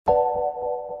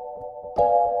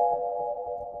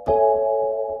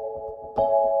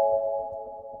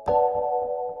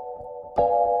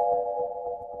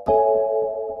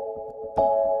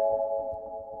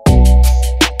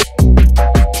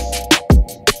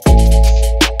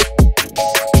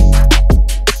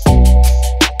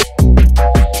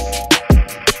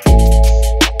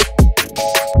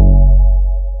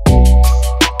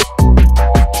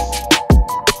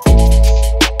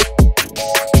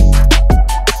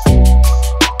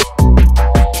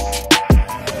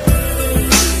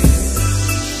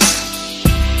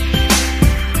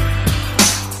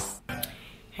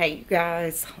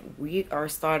guys, we are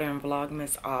starting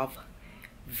Vlogmas off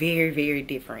very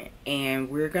different, and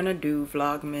we're gonna do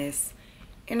Vlogmas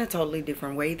in a totally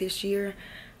different way this year.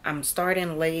 I'm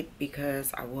starting late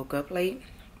because I woke up late,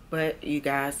 but you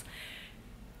guys,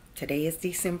 today is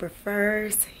December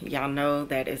 1st. Y'all know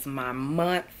that is my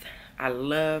month. I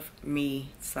love me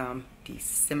some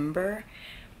December.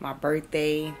 My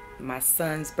birthday, my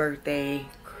son's birthday,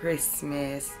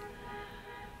 Christmas.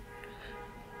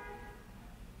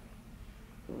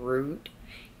 Rude.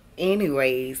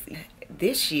 Anyways,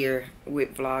 this year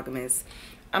with Vlogmas,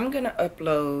 I'm gonna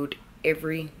upload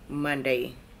every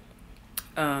Monday.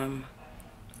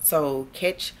 So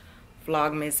catch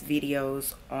Vlogmas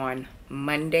videos on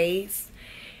Mondays,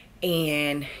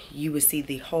 and you will see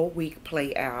the whole week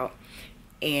play out.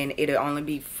 And it'll only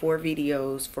be 4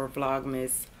 videos for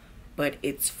Vlogmas, but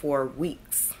it's 4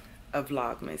 weeks of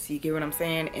Vlogmas. You get what I'm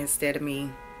saying? Instead of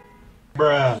me,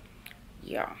 bruh.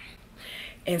 Yeah.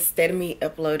 Instead of me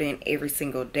uploading every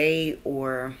single day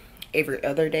or every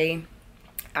other day,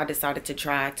 I decided to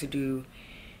try to do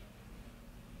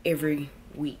every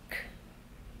week,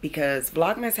 because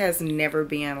Vlogmas has never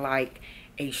been like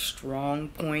a strong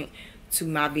point to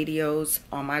my videos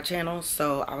on my channel.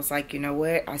 So I was like, you know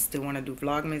what, I still want to do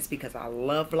Vlogmas because I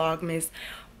love Vlogmas,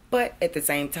 but at the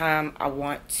same time I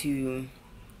want to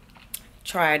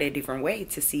try it a different way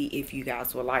to see if you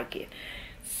guys will like it.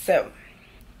 So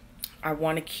I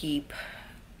want to keep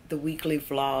the weekly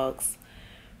vlogs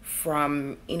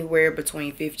from anywhere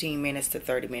between 15 minutes to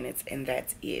 30 minutes, and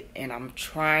that's it. And I'm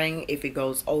trying, if it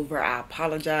goes over, I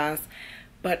apologize,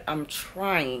 but I'm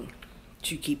trying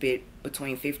to keep it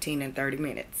between 15 and 30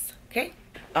 minutes, okay?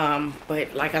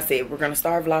 But like I said, we're gonna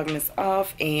start Vlogmas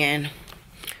off, and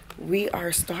we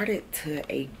are started to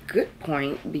a good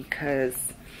point because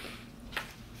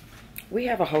we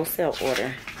have a wholesale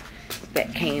order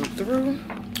that came through.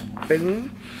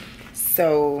 Boom.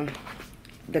 So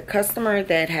the customer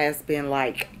that has been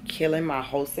like killing my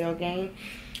wholesale game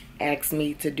asked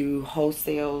me to do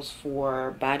wholesales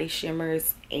for body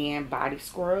shimmers and body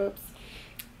scrubs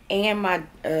and my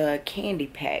candy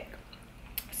pack.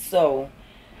 So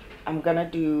I'm gonna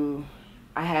do,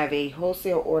 I have a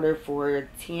wholesale order for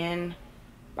 10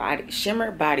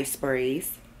 shimmer body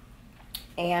sprays,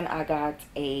 and I got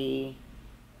a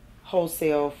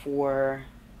wholesale for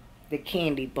the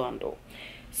candy bundle.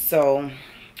 So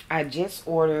I just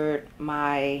ordered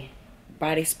my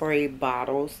body spray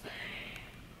bottles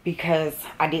because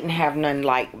I didn't have none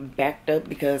like backed up,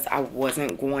 because I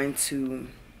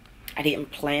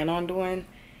didn't plan on doing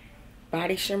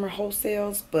body shimmer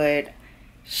wholesales, but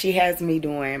she has me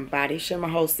doing body shimmer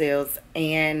wholesales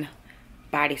and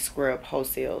body scrub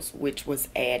wholesales, which was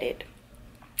added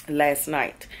last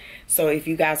night. So if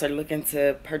you guys are looking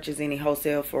to purchase any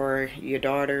wholesale for your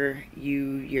daughter,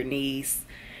 your niece,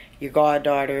 your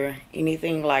goddaughter,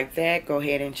 anything like that, go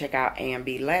ahead and check out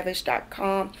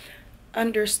amblavish.com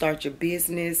under Start Your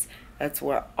Business. That's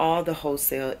where all the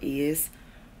wholesale is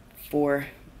for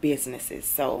businesses.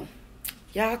 So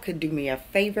y'all could do me a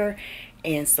favor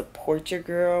and support your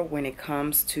girl when it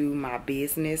comes to my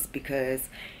business, because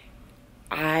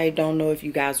I don't know if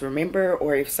you guys remember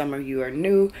or if some of you are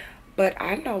new, but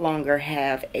I no longer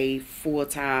have a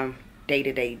full-time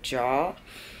day-to-day job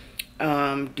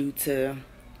due to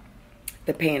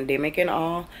the pandemic and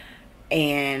all.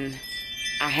 And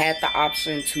I had the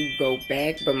option to go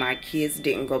back, but my kids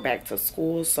didn't go back to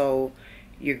school. So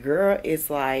your girl is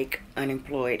like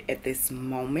unemployed at this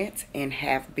moment and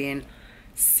have been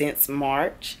since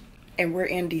March. And we're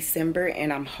in December,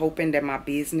 and I'm hoping that my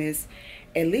business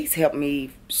at least help me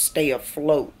stay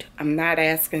afloat. I'm not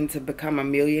asking to become a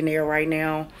millionaire right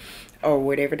now or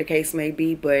whatever the case may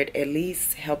be, but at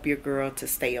least help your girl to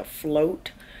stay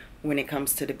afloat when it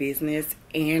comes to the business.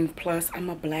 And plus, I'm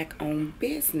a black-owned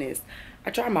business.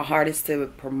 I try my hardest to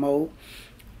promote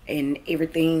and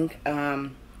everything.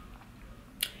 I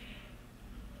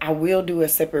will do a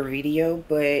separate video,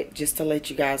 but just to let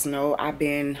you guys know, I've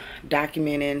been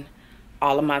documenting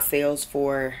all of my sales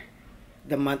for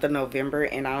the month of November,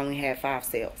 and I only had 5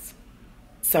 sales.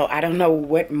 So I don't know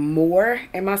what more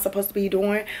am I supposed to be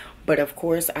doing, but of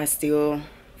course I still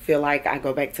feel like I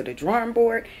go back to the drawing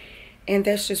board, and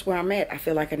that's just where I'm at. I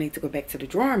feel like I need to go back to the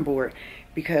drawing board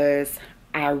because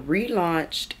I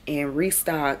relaunched and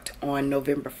restocked on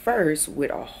November 1st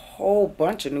with a whole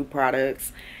bunch of new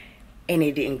products, and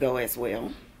it didn't go as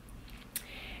well.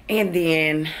 And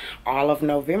then all of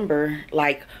November,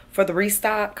 like for the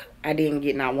restock, I didn't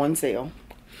get not one sale.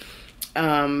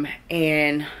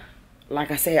 And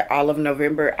like I said, all of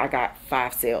November, I got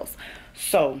 5 sales.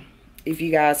 So if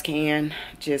you guys can,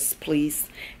 just please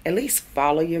at least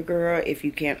follow your girl. If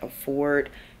you can't afford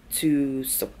to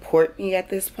support me at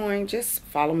this point, just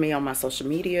follow me on my social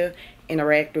media,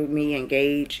 interact with me,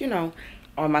 engage, you know,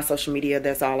 on my social media.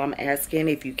 That's all I'm asking.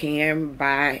 If you can,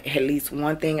 buy at least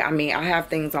one thing. I mean, I have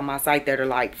things on my site that are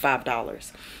like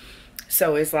 $5.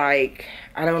 So it's like,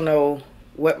 I don't know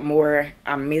what more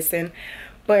I'm missing,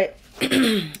 but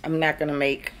I'm not gonna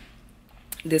make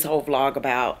this whole vlog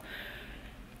about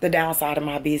the downside of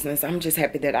my business. I'm just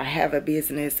happy that I have a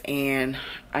business and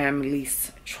I am at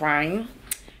least trying.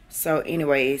 So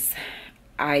anyways,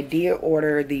 I did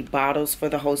order the bottles for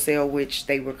the wholesale, which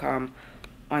they will come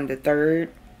on the 3rd,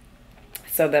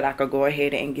 so that I could go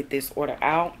ahead and get this order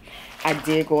out. I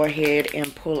did go ahead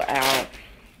and pull out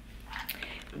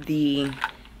the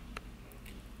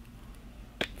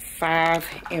 5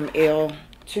 ml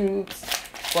tubes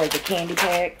for the candy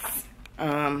packs.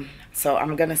 So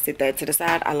I'm gonna sit that to the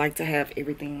side. I like to have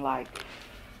everything like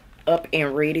up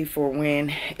and ready for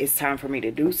when it's time for me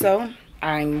to do so.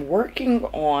 I'm working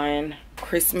on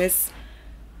Christmas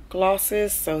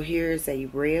glosses. So here's a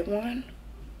red one,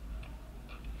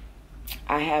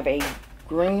 I have a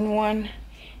green one,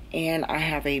 and I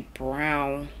have a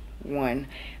brown one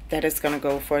that is gonna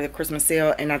go for the Christmas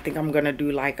sale. And I think I'm gonna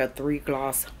do like a 3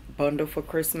 gloss bundle for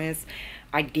Christmas.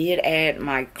 I did add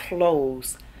my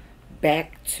clothes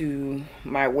back to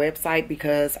my website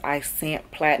because I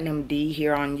sent Platinum D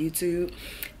here on YouTube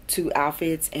 2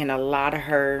 outfits, and a lot of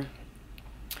her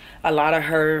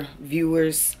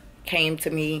viewers came to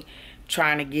me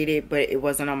trying to get it, but it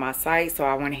wasn't on my site. So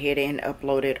I went ahead and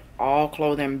uploaded all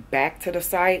clothing back to the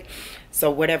site.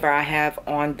 So whatever I have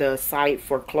on the site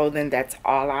for clothing, that's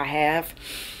all I have.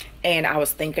 And I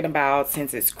was thinking about,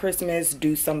 since it's Christmas,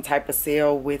 do some type of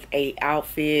sale with a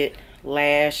outfit,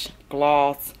 lash,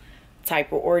 gloss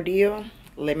type of ordeal.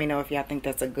 Let me know if y'all think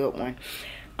that's a good one.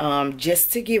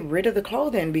 Just to get rid of the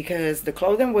clothing, because the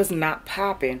clothing was not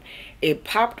popping. It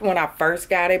popped when I first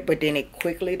got it, but then it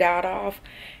quickly died off.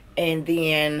 And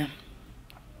then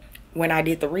when I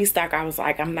did the restock, I was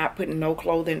like, I'm not putting no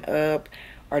clothing up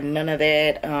or none of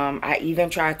that. I even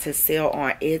tried to sell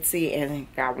on Etsy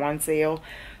and got one sale.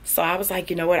 So I was like,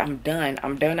 you know what, I'm done.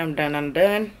 I'm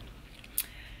done.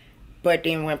 But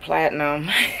then when Platinum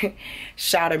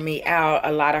shouted me out,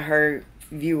 a lot of her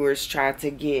viewers tried to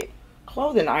get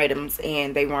clothing items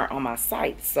and they weren't on my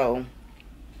site. So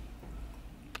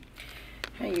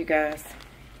hey you guys,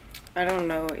 I don't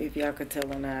know if y'all could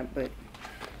tell or not, but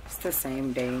it's the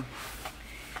same day.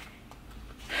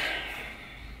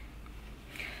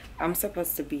 I'm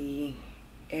supposed to be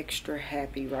extra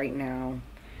happy right now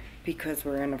because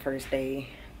we're in the first day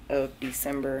of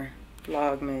December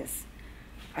Vlogmas.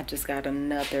 I just got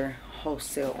another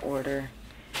wholesale order.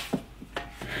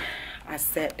 I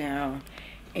sat down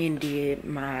and did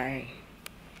my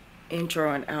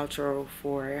intro and outro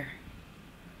for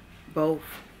both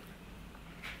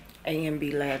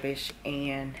A.MaRee Lavish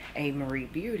and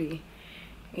A.MaRee Beauty,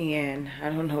 and I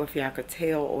don't know if y'all could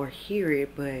tell or hear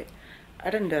it, but I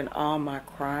done all my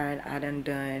crying, I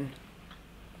done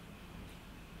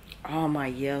all my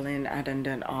yelling, I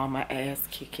done all my ass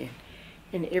kicking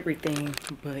and everything,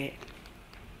 but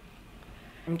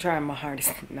I'm trying my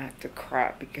hardest not to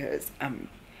cry because I'm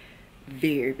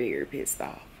very, very pissed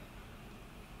off.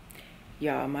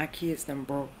 Y'all, my kids done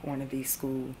broke one of these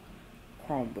school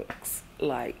Chromebooks,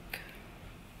 like,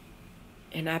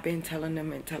 and I've been telling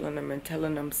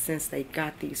them since they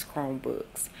got these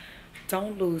Chromebooks,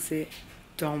 don't lose it,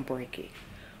 don't break it.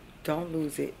 Don't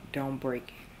lose it, don't break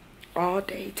it. All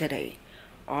day today,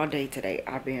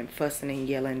 I've been fussing and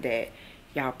yelling that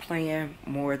y'all playing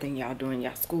more than y'all doing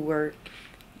y'all schoolwork.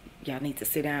 Y'all need to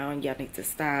sit down, y'all need to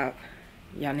stop,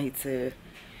 y'all need to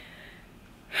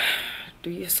do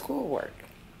your schoolwork.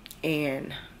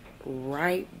 And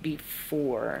right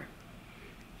before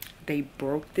they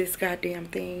broke this goddamn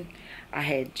thing, I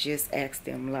had just asked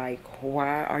them, like,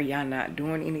 why are y'all not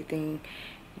doing anything?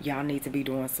 Y'all need to be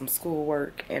doing some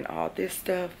schoolwork and all this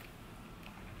stuff.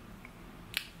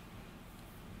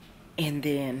 And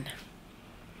then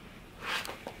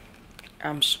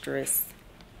I'm stressed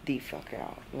the fuck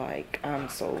out. Like, I'm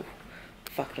so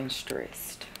fucking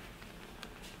stressed.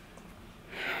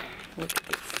 Look at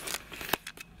this.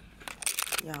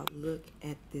 Y'all, look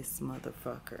at this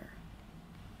motherfucker.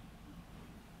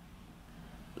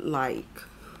 Like,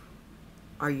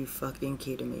 are you fucking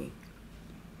kidding me?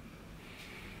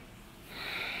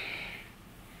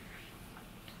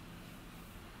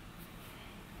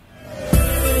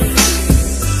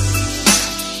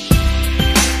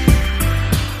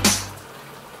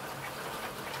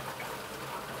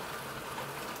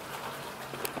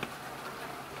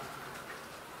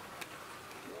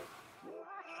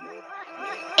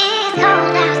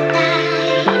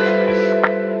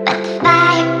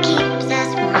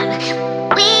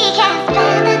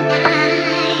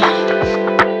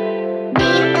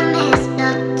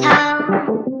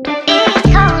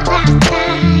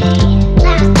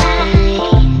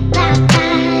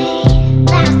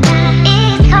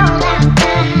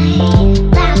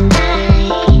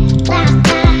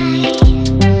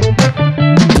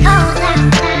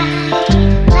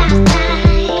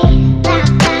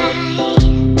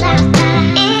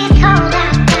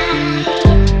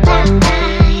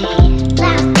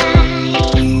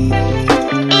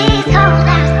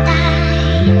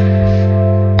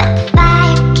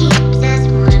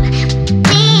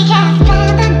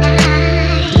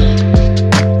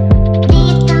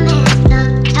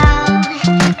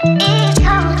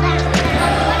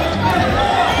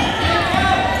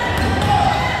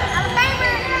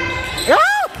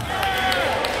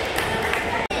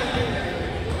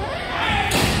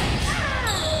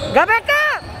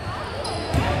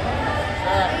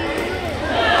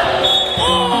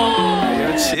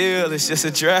 Chill, it's just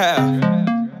a draft.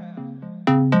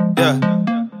 Yeah.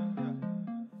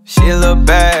 She a little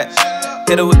bad,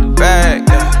 hit her with the bag.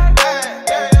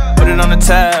 Yeah. Put it on the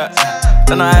tab,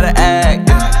 don't know how to act.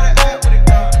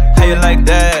 Yeah. How you like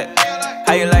that?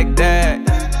 How you like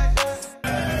that?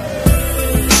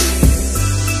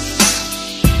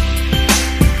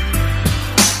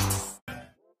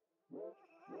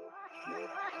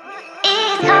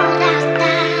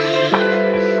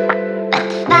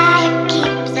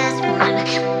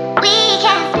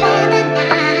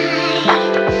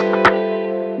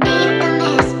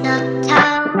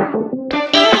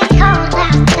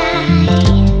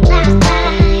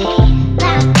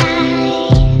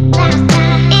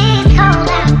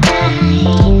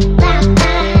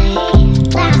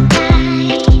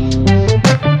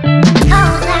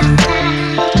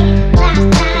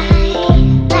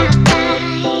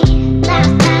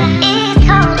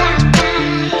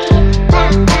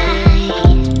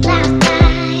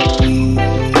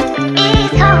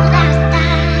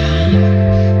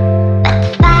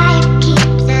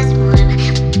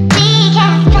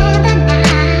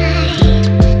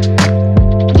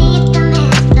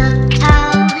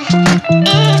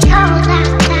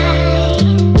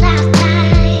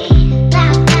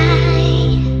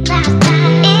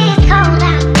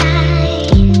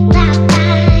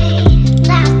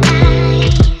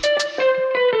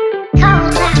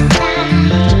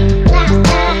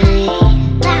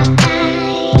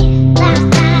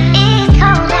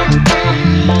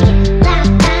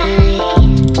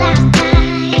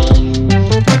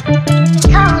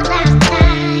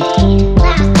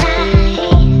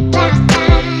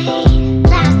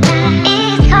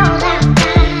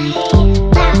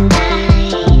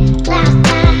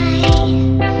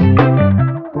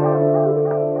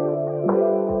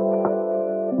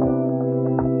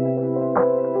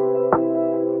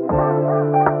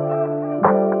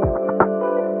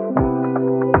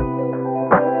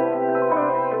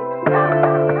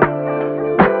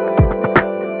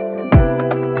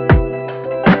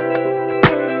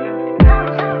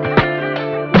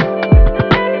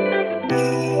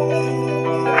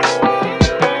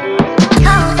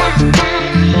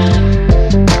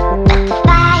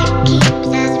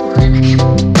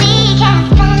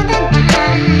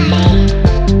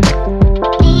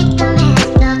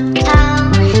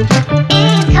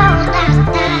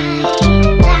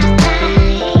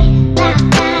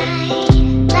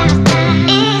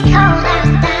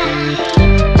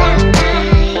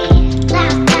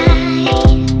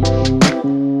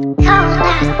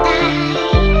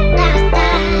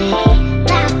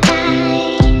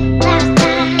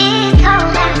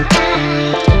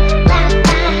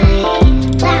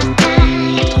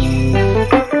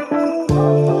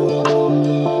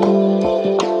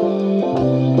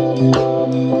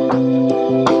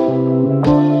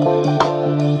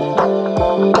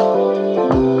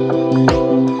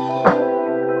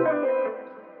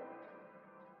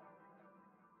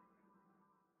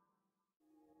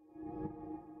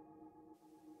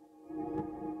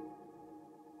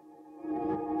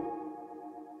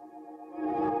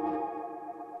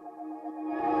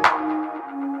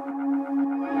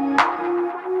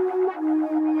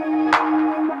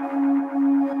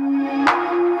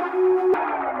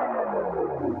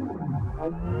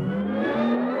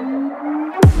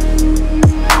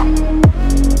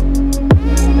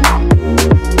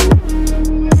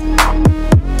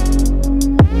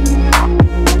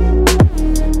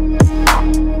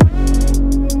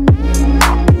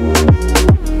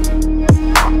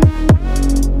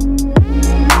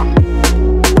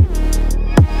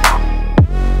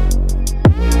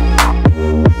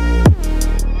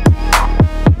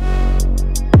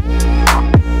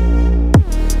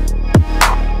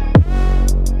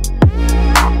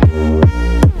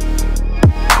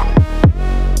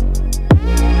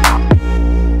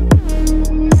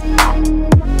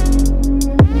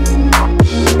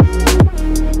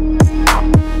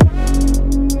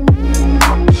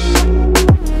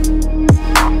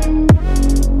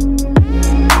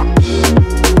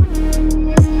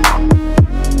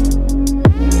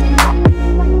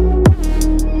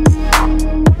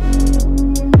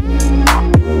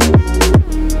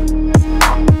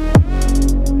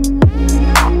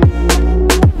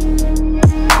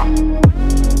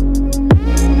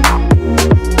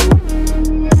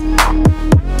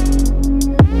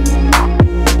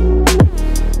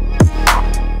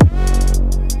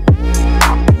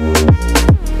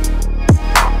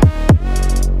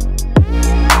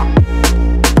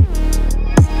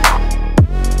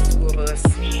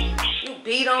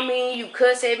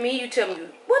 cuss at me, you tell me,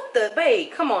 what the,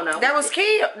 babe, come on now. That was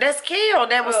Kill. That's Kill.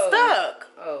 That was stuck.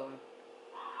 Oh.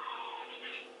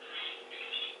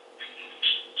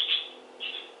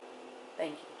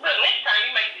 Thank you. Look, next time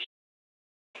you make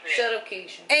this. Shut up,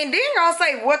 Keisha. And then y'all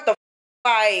say, what the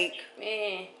like?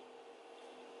 Man.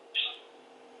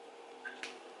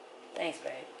 Thanks,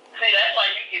 babe. See, that's why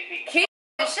you get the.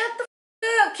 Keisha, shut the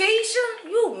up, Keisha.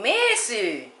 You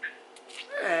messy.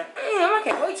 I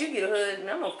can't wait till you get a husband.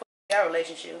 I'm gonna fuck our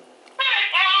relationship.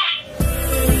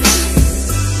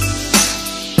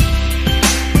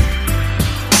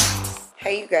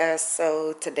 Hey you guys,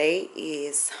 so today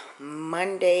is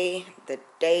Monday, the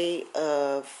day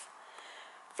of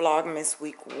Vlogmas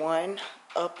week 1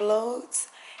 uploads,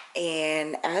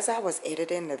 and as I was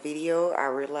editing the video I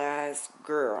realized,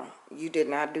 girl, you did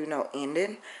not do no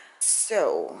ending.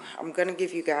 So I'm gonna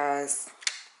give you guys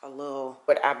a little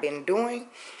what I've been doing.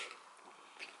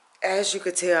 As you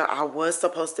could tell, I was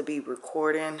supposed to be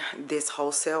recording this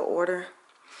wholesale order.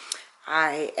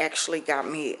 I actually got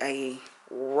me a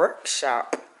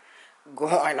workshop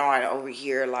going on over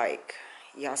here. Like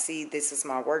y'all see, this is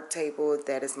my work table,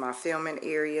 that is my filming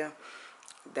area,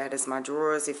 that is my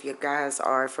drawers. If you guys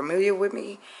are familiar with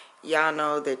me, y'all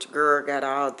know that your girl got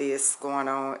all this going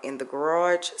on in the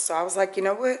garage. So I was like, you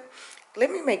know what, let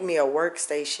me make me a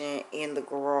workstation in the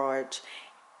garage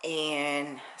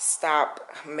and stop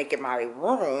making my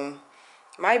room,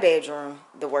 my bedroom,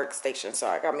 the workstation. So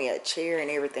I got me a chair and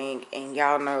everything, and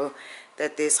y'all know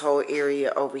that this whole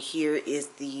area over here is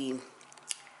the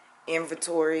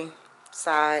inventory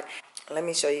side. Let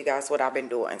me show you guys what I've been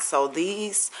doing. So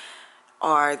these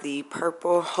are the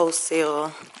purple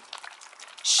wholesale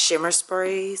shimmer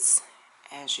sprays.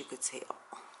 As you could tell,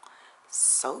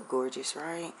 so gorgeous,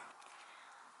 right?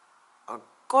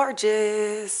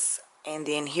 Gorgeous. And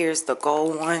then here's the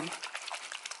gold one.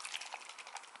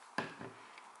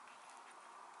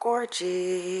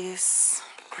 Gorgeous.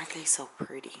 Aren't they so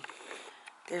pretty?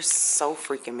 They're so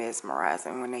freaking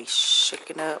mesmerizing when they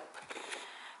shook it up.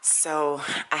 So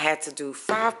I had to do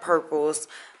 5 purples,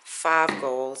 5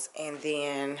 golds, and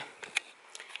then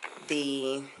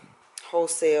the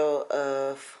wholesale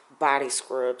of body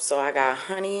scrub. So I got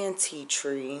honey and tea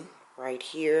tree right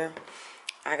here.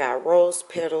 I got rose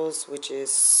petals, which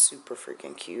is super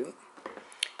freaking cute.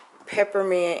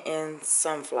 Peppermint and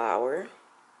sunflower.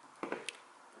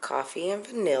 Coffee and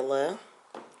vanilla.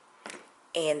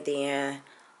 And then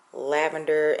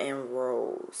lavender and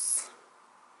rose.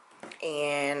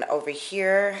 And over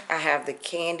here I have the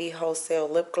candy wholesale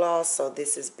lip gloss. So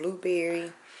this is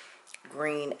blueberry,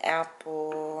 green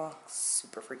apple,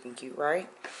 super freaking cute, right?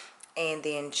 And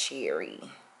then cherry.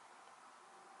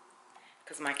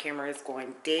 Because my camera is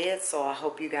going dead, so I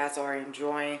hope you guys are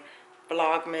enjoying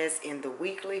Vlogmas in the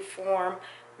weekly form.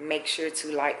 Make sure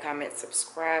to like, comment,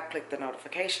 subscribe, click the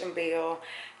notification bell.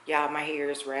 Y'all, my hair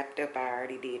is wrapped up. I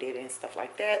already did it and stuff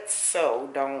like that, so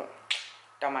don't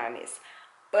mind this.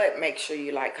 But make sure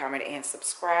you like, comment, and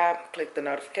subscribe. Click the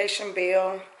notification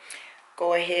bell.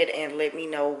 Go ahead and let me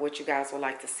know what you guys would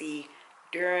like to see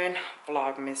during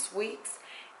Vlogmas weeks,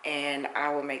 and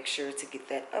I will make sure to get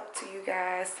that up to you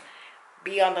guys.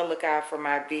 Be on the lookout for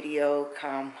my video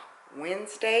come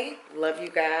Wednesday. Love you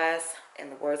guys.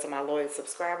 In the words of my loyal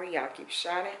subscriber, y'all keep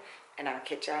shining, and I'll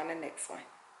catch y'all in the next one.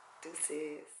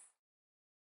 Deuces.